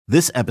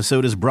This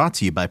episode is brought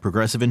to you by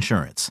Progressive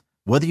Insurance.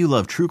 Whether you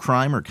love true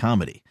crime or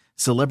comedy,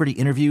 celebrity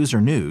interviews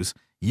or news,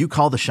 you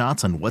call the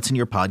shots on what's in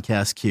your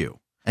podcast queue.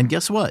 And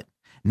guess what?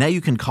 Now you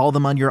can call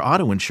them on your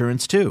auto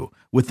insurance too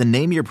with the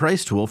Name Your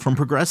Price tool from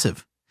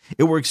Progressive.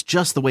 It works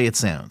just the way it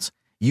sounds.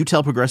 You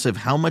tell Progressive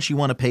how much you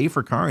want to pay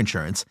for car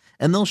insurance,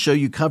 and they'll show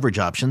you coverage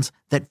options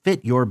that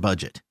fit your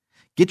budget.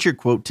 Get your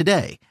quote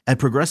today at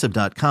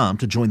Progressive.com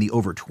to join the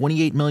over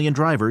 28 million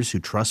drivers who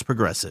trust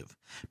Progressive.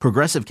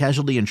 Progressive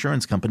Casualty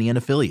Insurance Company and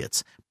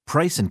Affiliates.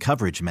 Price and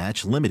coverage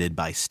match limited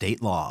by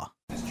state law.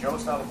 Is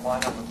Jost out of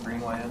lineup with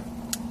Greenway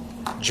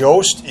in?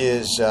 Jost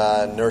is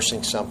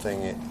nursing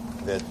something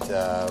that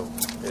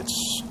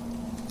it's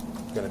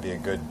going to be a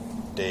good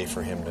day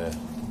for him to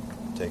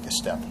take a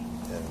step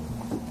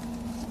and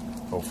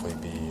hopefully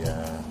be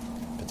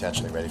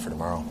potentially ready for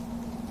tomorrow.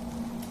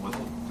 Was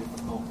it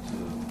difficult to,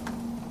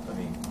 I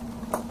mean,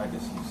 I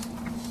guess he's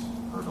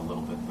hurt a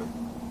little bit, but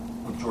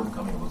with Jordan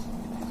coming, is it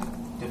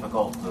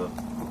difficult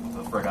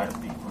for a guy to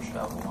be pushed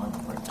out of the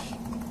lineup right now?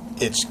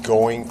 It's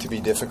going to be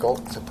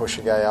difficult to push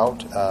a guy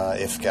out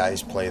if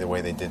guys play the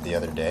way they did the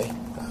other day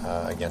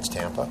against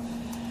Tampa.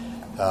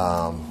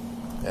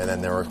 And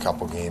then there were a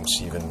couple games,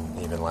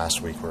 even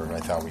last week, where I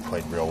thought we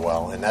played real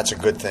well, and that's a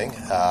good thing.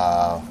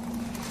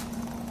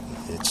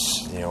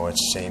 It's the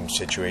same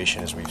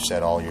situation as we've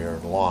said all year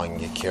long.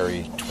 You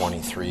carry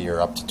 23 or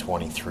up to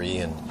 23,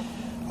 and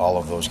all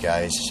of those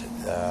guys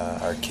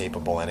are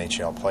capable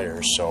NHL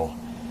players. So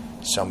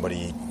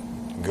somebody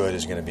good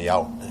is going to be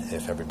out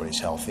if everybody's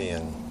healthy.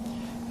 And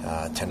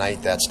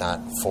tonight, that's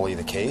not fully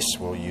the case.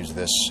 We'll use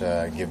this,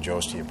 give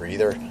Josty a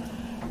breather,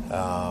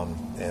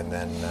 and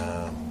then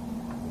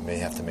may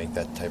have to make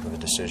that type of a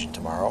decision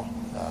tomorrow.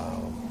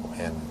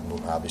 And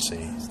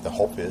obviously, the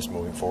hope is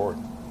moving forward.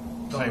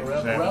 Same for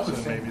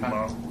Samuelson, maybe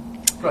tomorrow.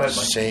 Go ahead,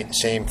 Mike.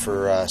 Same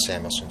for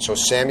Samuelson. So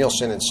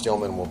Samuelson and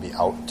Stillman will be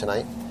out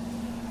tonight.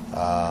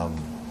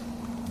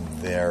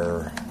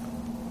 They're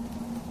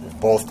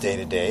both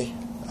day-to-day,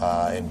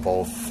 and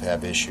both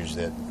have issues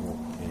that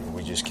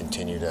we just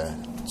continue to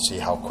see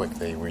how quick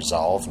they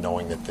resolve,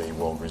 knowing that they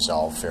will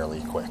resolve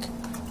fairly quick. Okay.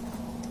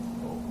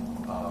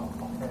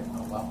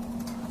 Oh,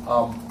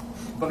 wow.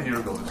 About a year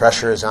ago.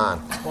 Pressure is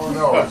on. Oh,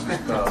 no.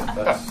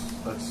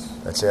 It's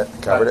That's it.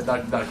 Covered it.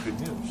 Not good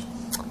news.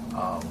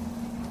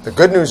 The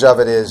good news of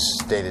it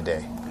is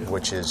day-to-day,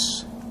 which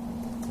is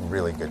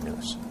really good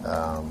news.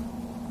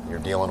 You're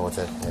dealing with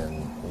it,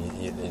 and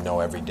you know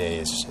every day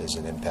is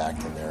an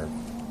impact in their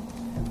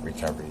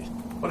recovery.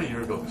 About a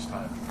year ago this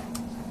time,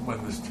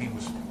 when this team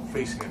was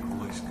facing a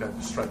really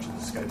stretch of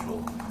the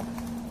schedule,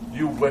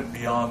 you went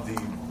beyond the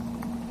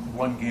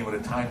one game at a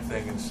time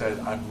thing and said,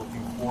 I'm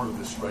looking forward to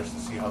this stretch to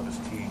see how this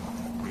team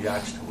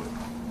reacts to it.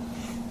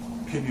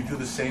 Can you do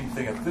the same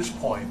thing at this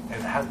point,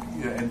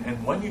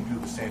 and when you do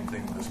the same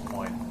thing at this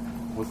point,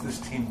 with this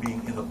team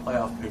being in the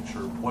playoff picture,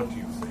 what do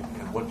you think,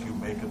 and what do you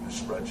make of this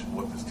stretch, and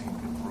what this team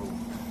can prove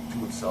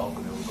to itself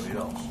and everybody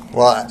else?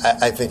 Well,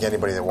 I think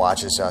anybody that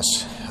watches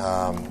us,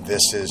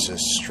 this is a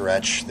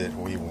stretch that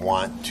we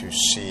want to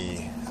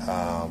see.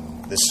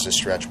 This is a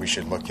stretch we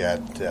should look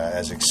at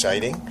as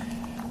exciting.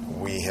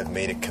 We have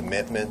made a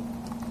commitment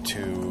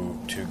to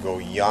go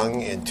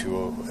young and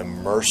to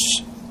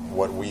immerse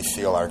what we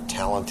feel are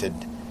talented,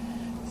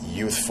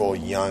 youthful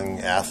young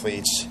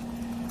athletes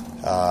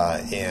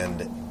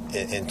and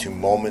into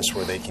moments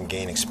where they can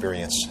gain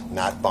experience,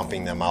 not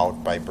bumping them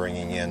out by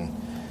bringing in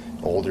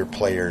older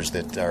players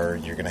that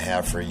you're going to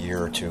have for a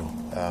year or two,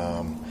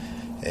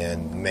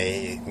 and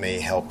may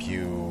help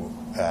you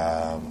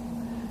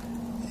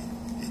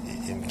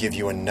and give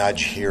you a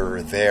nudge here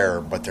or there,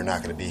 but they're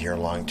not going to be here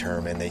long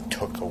term, and they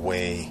took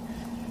away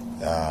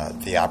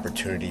the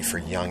opportunity for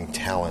young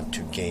talent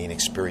to gain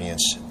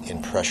experience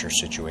in pressure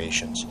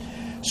situations.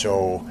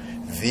 So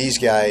these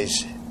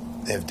guys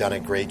have done a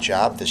great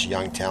job, this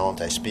young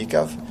talent I speak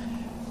of,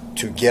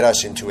 to get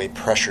us into a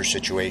pressure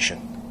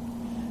situation.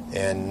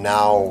 And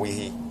now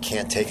we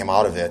can't take them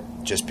out of it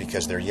just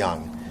because they're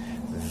young.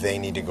 They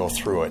need to go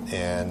through it,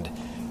 and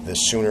the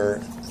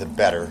sooner the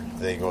better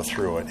they go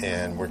through it.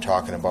 And we're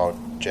talking about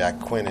Jack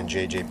Quinn and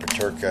J.J.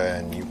 Peterka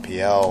and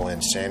UPL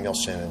and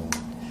Samuelson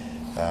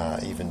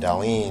and even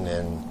Dahlin,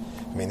 and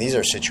I mean, these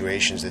are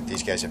situations that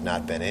these guys have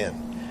not been in.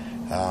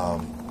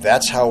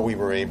 That's how we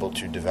were able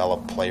to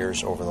develop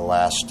players over the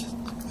last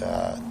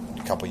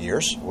couple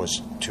years,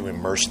 was to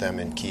immerse them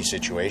in key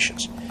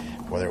situations,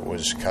 whether it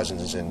was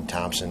Cousins and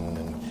Thompson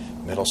and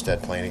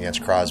Middlestead playing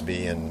against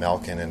Crosby and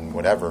Malkin and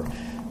whatever.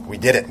 We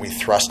did it. We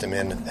thrust them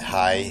in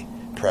high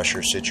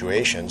pressure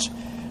situations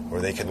where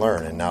they could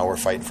learn, and now we're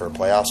fighting for a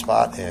playoff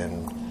spot,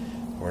 and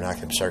we're not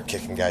going to start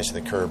kicking guys to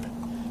the curb.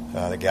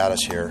 That got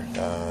us here.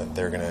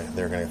 They're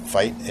gonna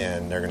fight,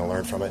 and they're gonna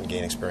learn from it and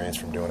gain experience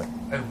from doing it.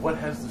 And what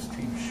has this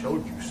team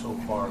showed you so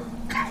far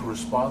to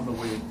respond the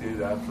way it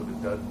did after the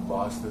dud in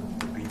Boston,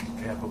 to beat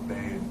Tampa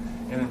Bay,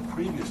 and in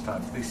previous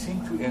times? They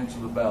seem to answer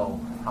the bell.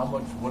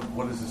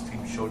 What has this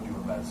team showed you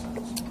in that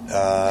sense?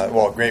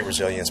 Well, great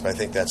resilience, but I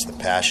think that's the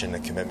passion, the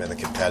commitment, the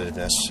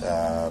competitiveness.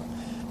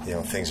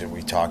 things that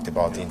we talked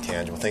about, the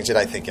intangible things that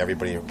I think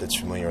everybody that's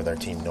familiar with our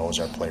team knows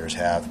our players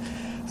have.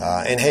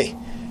 And hey,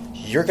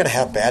 you're going to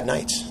have bad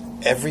nights.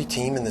 Every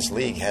team in this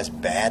league has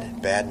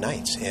bad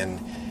nights. And,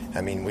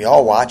 I mean, we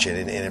all watch it.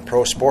 And in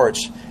pro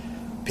sports,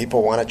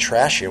 people want to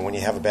trash you when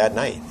you have a bad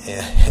night.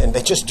 And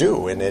they just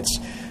do. And it's,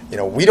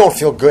 we don't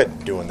feel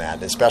good doing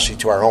that, especially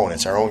to our own.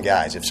 It's our own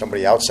guys. If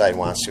somebody outside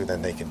wants to,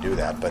 then they can do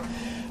that. But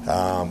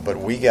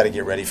we got to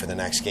get ready for the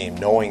next game,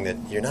 knowing that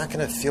you're not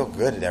going to feel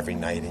good at every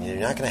night, and you're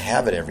not going to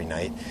have it every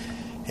night.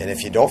 And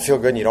if you don't feel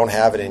good and you don't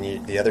have it,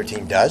 and the other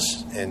team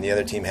does, and the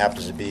other team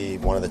happens to be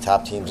one of the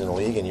top teams in the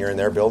league, and you're in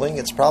their building,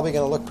 it's probably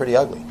going to look pretty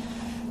ugly.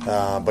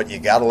 But you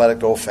got to let it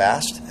go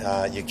fast.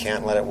 You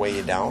can't let it weigh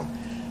you down,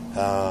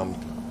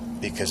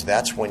 because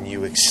that's when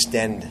you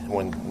extend,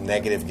 when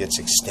negative gets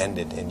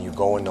extended, and you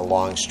go into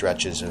long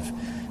stretches of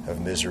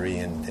misery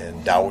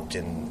and doubt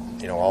and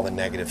all the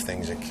negative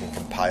things that can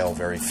compile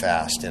very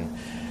fast. And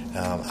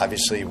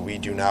obviously we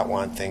do not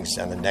want things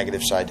on the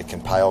negative side to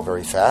compile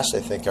very fast. I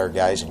think our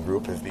guys and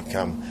group have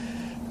become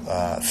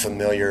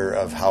familiar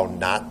of how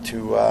not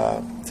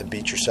to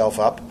beat yourself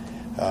up,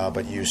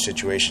 but use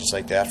situations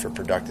like that for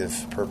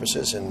productive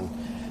purposes, and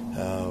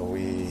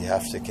we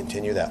have to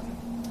continue that.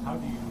 How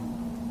do you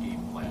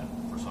game plan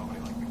for somebody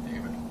like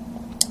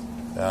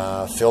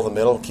McDavid? Fill the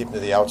middle, keep them to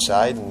the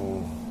outside,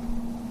 and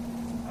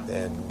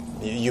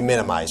you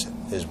minimize it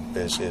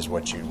is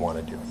what you'd want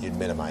to do. You'd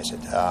minimize it,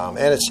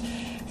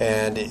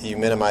 and you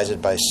minimize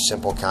it by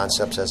simple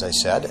concepts, as I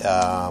said,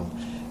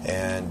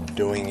 and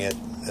doing it,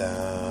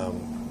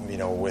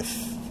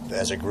 with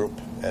as a group,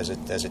 as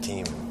a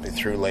team,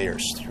 through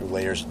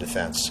layers of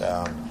defense.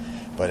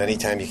 But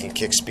anytime you can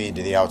kick speed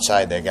to the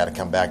outside, they got to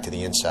come back to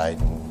the inside,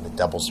 and it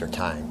doubles their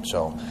time.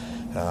 So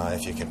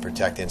if you can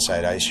protect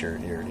inside ice,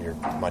 you're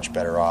much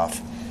better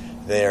off.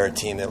 They're a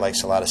team that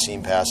likes a lot of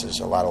seam passes,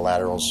 a lot of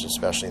laterals,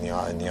 especially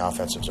in the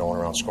offensive zone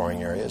around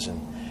scoring areas.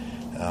 And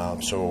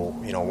so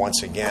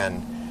once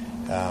again,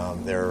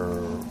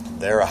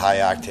 they're a high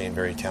octane,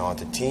 very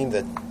talented team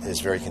that is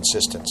very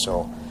consistent.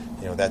 So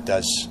that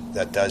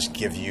does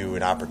give you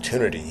an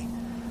opportunity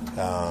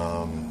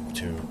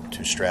to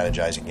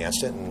strategize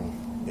against it. And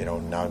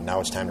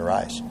now it's time to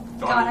rise.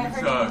 Don,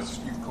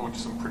 you've coached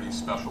some pretty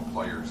special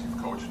players. You've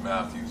coached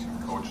Matthews.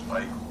 You've coached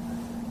Ike.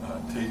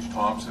 Tage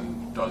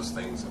Thompson does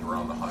things that are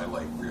on the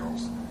highlight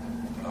reels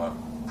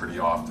pretty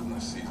often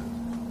this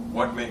season.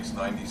 What makes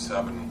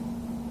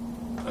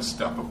 97 a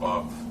step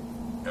above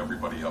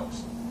everybody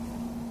else?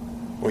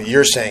 Well,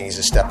 you're saying he's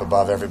a step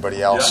above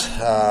everybody else.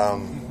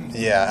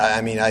 Yeah.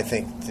 I mean, I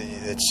think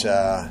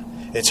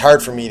it's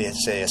hard for me to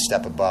say a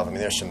step above. I mean,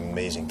 there's some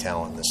amazing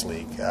talent in this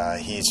league.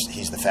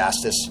 He's the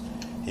fastest,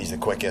 he's the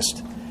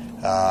quickest,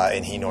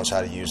 and he knows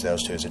how to use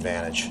those to his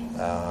advantage.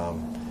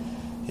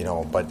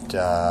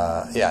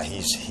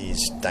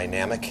 He's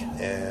dynamic,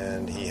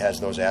 and he has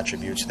those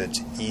attributes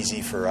that's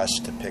easy for us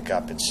to pick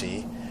up and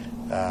see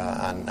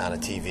on a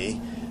TV.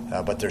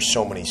 But there's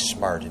so many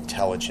smart,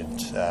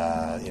 intelligent,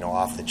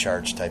 off the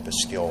charts type of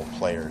skill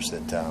players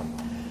that,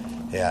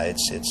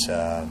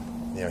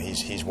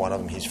 he's one of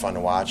them. He's fun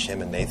to watch.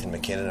 Him and Nathan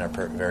McKinnon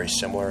are very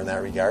similar in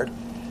that regard.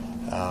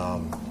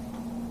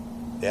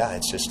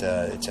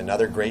 It's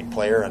another great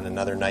player on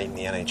another night in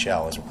the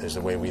NHL is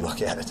the way we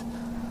look at it.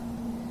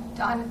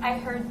 Don, I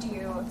heard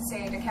you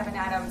say to Kevin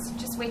Adams,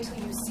 just wait till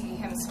you see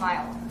him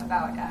smile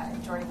about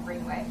Jordan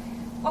Greenway.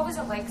 What was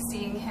it like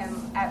seeing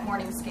him at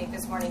morning skate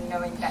this morning,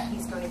 knowing that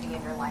he's going to be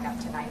in your lineup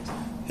tonight?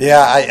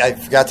 Yeah, I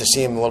got to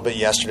see him a little bit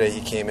yesterday.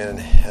 He came in,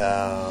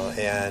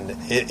 and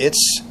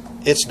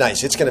it's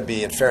nice. It's going to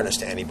be, in fairness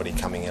to anybody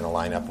coming in a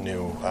lineup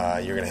new,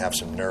 you're going to have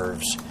some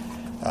nerves.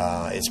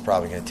 It's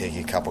probably going to take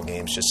you a couple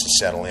games just to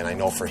settle in. I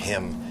know for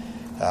him,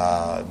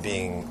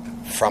 being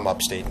from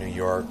upstate New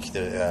York,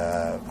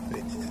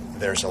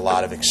 there's a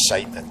lot of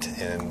excitement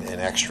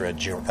and extra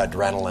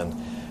adrenaline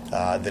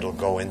that'll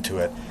go into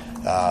it.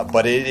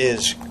 But it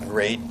is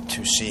great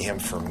to see him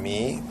for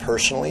me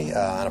personally,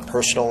 on a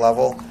personal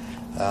level.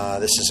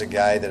 This is a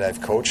guy that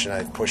I've coached and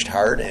I've pushed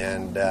hard,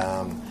 and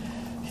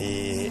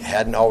he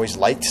hadn't always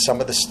liked some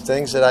of the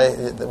things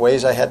the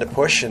ways I had to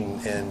push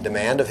and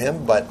demand of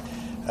him, but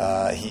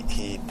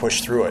he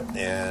pushed through it.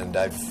 And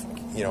I've,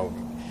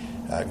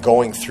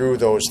 going through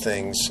those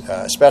things,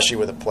 especially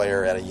with a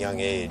player at a young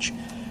age,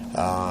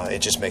 it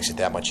just makes it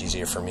that much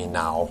easier for me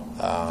now.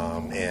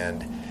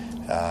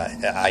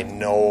 I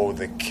know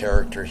the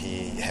character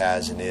he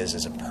has and is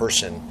as a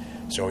person.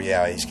 So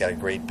yeah, he's got a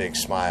great big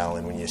smile,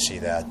 and when you see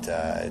that,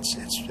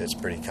 it's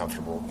pretty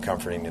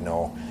comforting to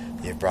know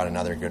you've brought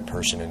another good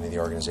person into the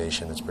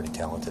organization that's pretty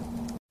talented.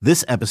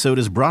 This episode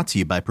is brought to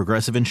you by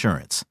Progressive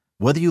Insurance.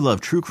 Whether you love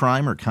true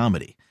crime or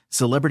comedy,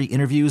 celebrity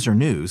interviews or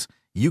news,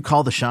 you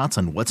call the shots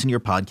on what's in your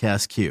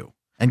podcast queue.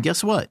 And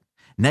guess what?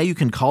 Now you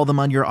can call them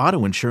on your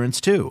auto insurance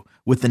too,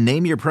 with the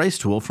Name Your Price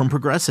tool from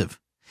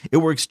Progressive. It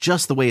works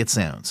just the way it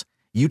sounds.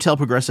 You tell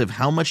Progressive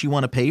how much you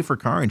want to pay for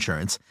car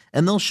insurance,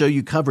 and they'll show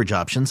you coverage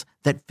options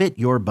that fit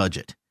your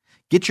budget.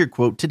 Get your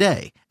quote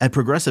today at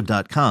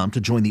Progressive.com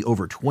to join the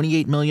over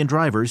 28 million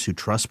drivers who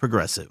trust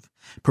Progressive.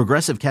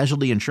 Progressive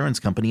Casualty Insurance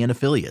Company and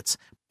Affiliates.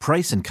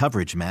 Price and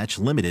coverage match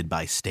limited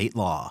by state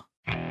law.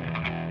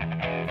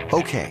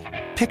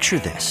 Okay, picture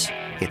this.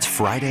 It's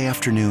Friday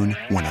afternoon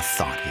when a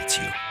thought hits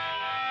you.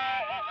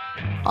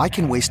 I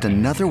can waste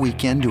another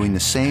weekend doing the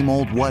same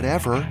old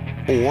whatever,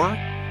 or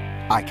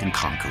I can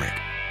conquer it.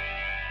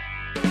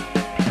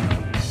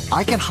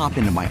 I can hop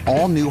into my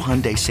all-new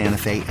Hyundai Santa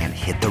Fe and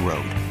hit the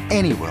road.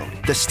 Any road.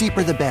 The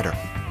steeper the better.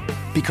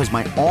 Because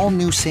my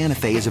all-new Santa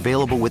Fe is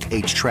available with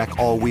H-Track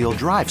all-wheel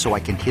drive, so I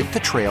can hit the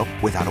trail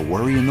without a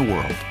worry in the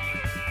world.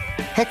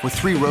 Heck, with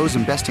 3 rows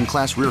and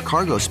best-in-class rear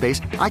cargo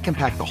space, I can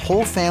pack the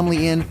whole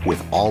family in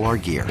with all our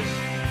gear.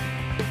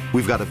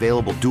 We've got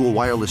available dual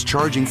wireless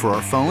charging for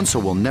our phones, so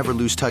we'll never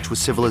lose touch with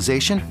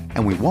civilization,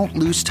 and we won't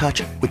lose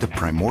touch with the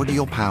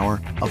primordial power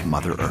of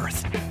Mother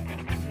Earth.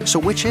 So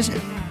which is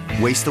it?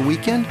 Waste the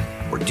weekend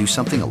or do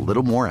something a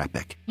little more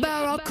epic?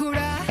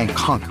 And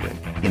conquer it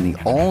in the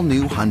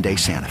all-new Hyundai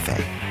Santa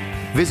Fe.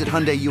 Visit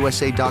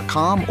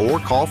HyundaiUSA.com or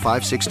call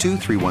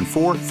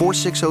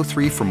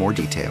 562-314-4603 for more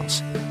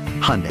details.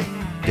 Hyundai,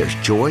 there's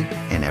joy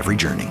in every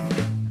journey.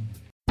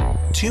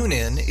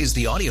 TuneIn is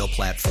the audio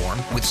platform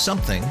with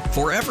something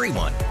for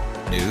everyone.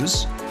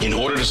 News. In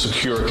order to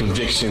secure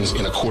convictions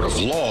in a court of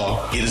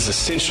law, it is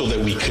essential that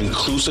we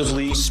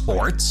conclusively.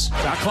 Sports.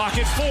 Got clock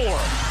at 4.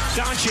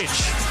 Doncic.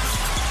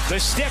 The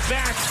step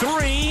back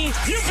 3.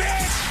 You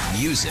bet.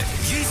 Music.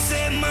 You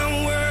set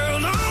my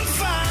world on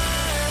fire.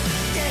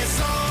 Yes,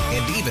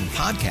 and even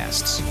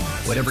podcasts.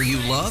 Whatever you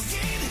love,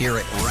 hear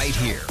it right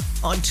here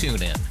on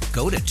TuneIn.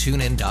 Go to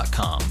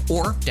TuneIn.com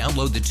or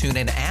download the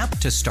TuneIn app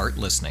to start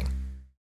listening.